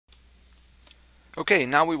Okay,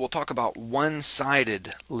 now we will talk about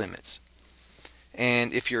one-sided limits.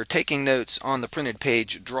 And if you're taking notes on the printed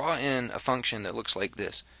page, draw in a function that looks like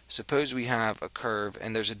this. Suppose we have a curve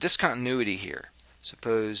and there's a discontinuity here.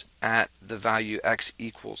 Suppose at the value x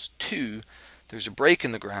equals 2, there's a break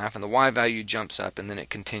in the graph and the y value jumps up and then it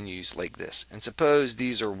continues like this. And suppose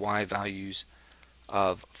these are y values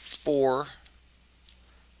of 4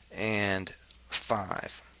 and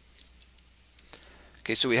 5.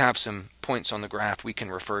 Okay, so we have some points on the graph we can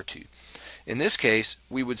refer to. In this case,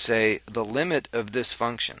 we would say the limit of this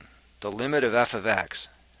function, the limit of f of x,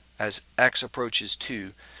 as x approaches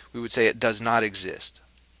 2, we would say it does not exist.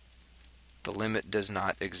 The limit does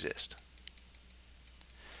not exist.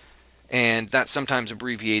 And that's sometimes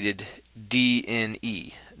abbreviated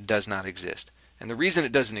DNE, does not exist. And the reason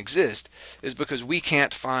it doesn't exist is because we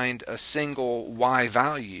can't find a single y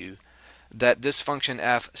value that this function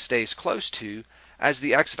f stays close to as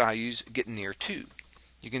the x values get near 2.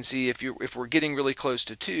 You can see if we're getting really close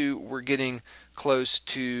to 2, we're getting close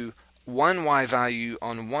to one y value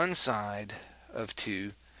on one side of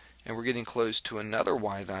 2, and we're getting close to another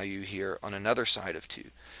y value here on another side of 2.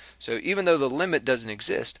 So even though the limit doesn't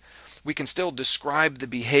exist, we can still describe the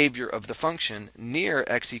behavior of the function near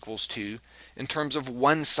x equals 2 in terms of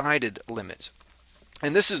one-sided limits.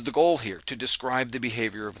 And this is the goal here, to describe the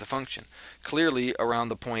behavior of the function. Clearly, around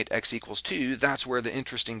the point x equals 2, that's where the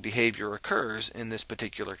interesting behavior occurs in this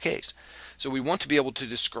particular case. So we want to be able to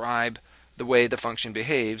describe the way the function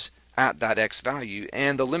behaves at that x value,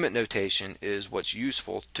 and the limit notation is what's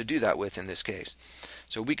useful to do that with in this case.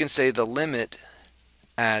 So we can say the limit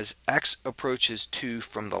as x approaches 2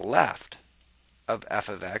 from the left of f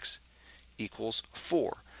of x equals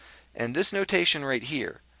 4. And this notation right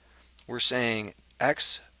here, we're saying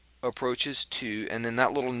x approaches 2, and then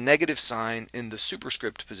that little negative sign in the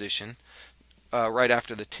superscript position right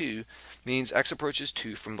after the 2 means x approaches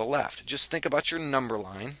 2 from the left. Just think about your number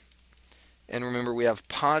line, and remember we have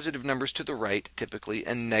positive numbers to the right typically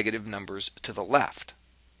and negative numbers to the left.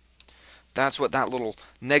 That's what that little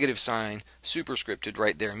negative sign superscripted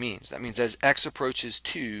right there means. That means as x approaches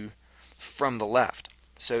 2 from the left.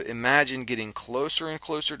 So imagine getting closer and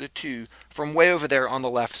closer to 2 from way over there on the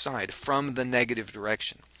left side, from the negative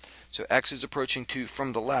direction. So x is approaching 2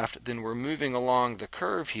 from the left, then we're moving along the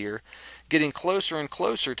curve here, getting closer and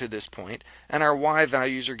closer to this point, and our y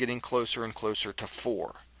values are getting closer and closer to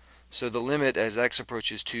 4. So the limit as x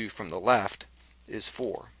approaches 2 from the left is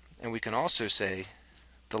 4. And we can also say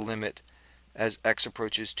the limit as x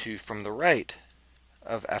approaches 2 from the right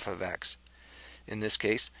of f of x. In this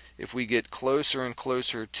case, if we get closer and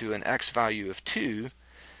closer to an x value of 2,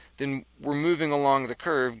 then we're moving along the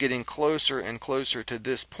curve getting closer and closer to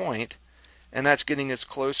this point, and that's getting us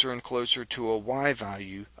closer and closer to a y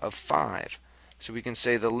value of 5. So we can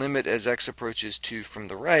say the limit as x approaches 2 from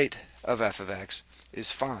the right of f of x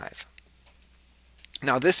is 5.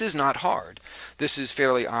 Now this is not hard. This is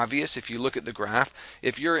fairly obvious if you look at the graph.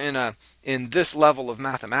 If you're in this level of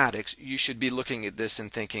mathematics, you should be looking at this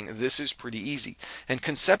and thinking this is pretty easy. And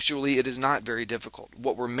conceptually it is not very difficult.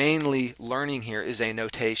 What we're mainly learning here is a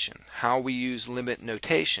notation, how we use limit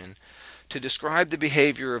notation to describe the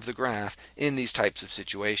behavior of the graph in these types of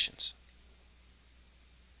situations.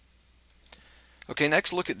 Okay,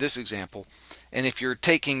 next look at this example. And if you're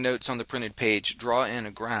taking notes on the printed page, draw in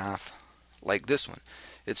a graph like this one.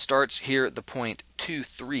 It starts here at the point 2,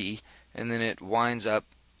 3, and then it winds up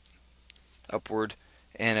upward,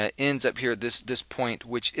 and it ends up here at this point,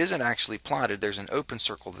 which isn't actually plotted. There's an open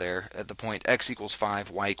circle there at the point x equals 5,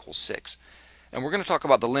 y equals 6. And we're going to talk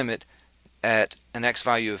about the limit at an x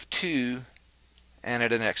value of 2 and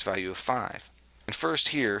at an x value of 5. And first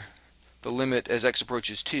here, the limit as x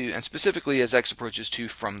approaches 2, and specifically as x approaches 2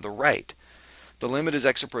 from the right. The limit as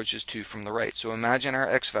x approaches 2 from the right. So imagine our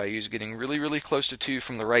x values getting really, really close to 2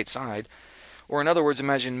 from the right side. Or in other words,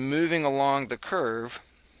 imagine moving along the curve,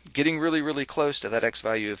 getting really, really close to that x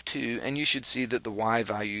value of 2, and you should see that the y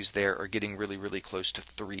values there are getting really, really close to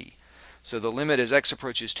 3. So the limit as x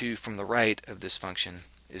approaches 2 from the right of this function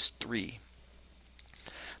is 3.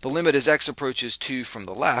 The limit as x approaches 2 from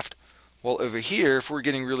the left, well, over here, if we're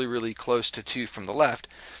getting really, really close to 2 from the left,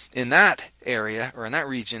 in that area, or in that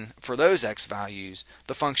region, for those x values,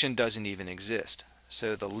 the function doesn't even exist.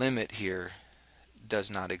 So the limit here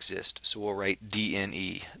does not exist. So we'll write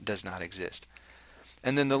DNE, does not exist.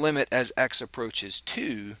 And then the limit as x approaches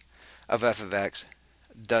 2 of f of x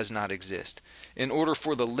does not exist. In order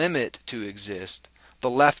for the limit to exist, the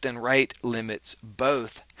left and right limits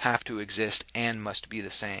both have to exist and must be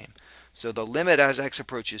the same. So the limit as x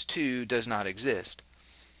approaches 2 does not exist.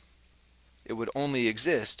 It would only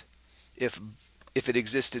exist if if it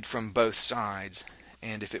existed from both sides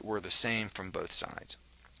and if it were the same from both sides.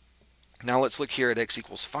 Now let's look here at x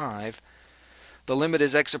equals 5. The limit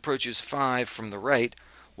as x approaches 5 from the right.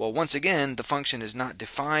 Well, once again, the function is not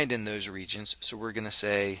defined in those regions, so we're going to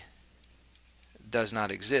say does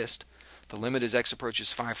not exist. The limit as x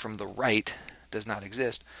approaches 5 from the right does not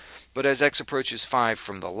exist. But as x approaches 5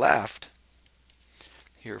 from the left,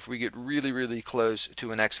 here, if we get really, really close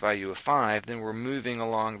to an x value of 5, then we're moving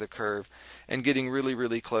along the curve and getting really,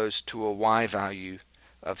 really close to a y value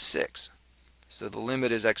of 6. So the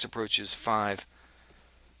limit as x approaches 5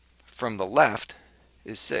 from the left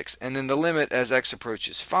is 6. And then the limit as x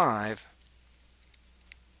approaches 5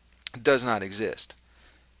 does not exist.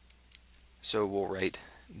 So we'll write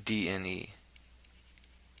d in e.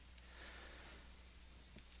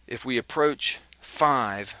 If we approach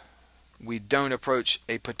 5, we don't approach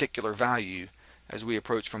a particular value as we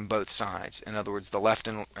approach from both sides. In other words, the left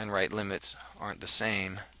and right limits aren't the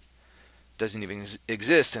same. Doesn't even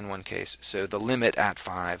exist in one case, so the limit at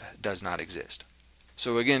 5 does not exist.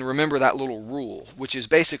 So again, remember that little rule, which is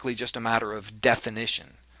basically just a matter of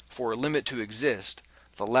definition. For a limit to exist,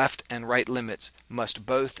 the left and right limits must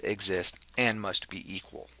both exist and must be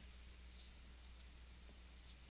equal.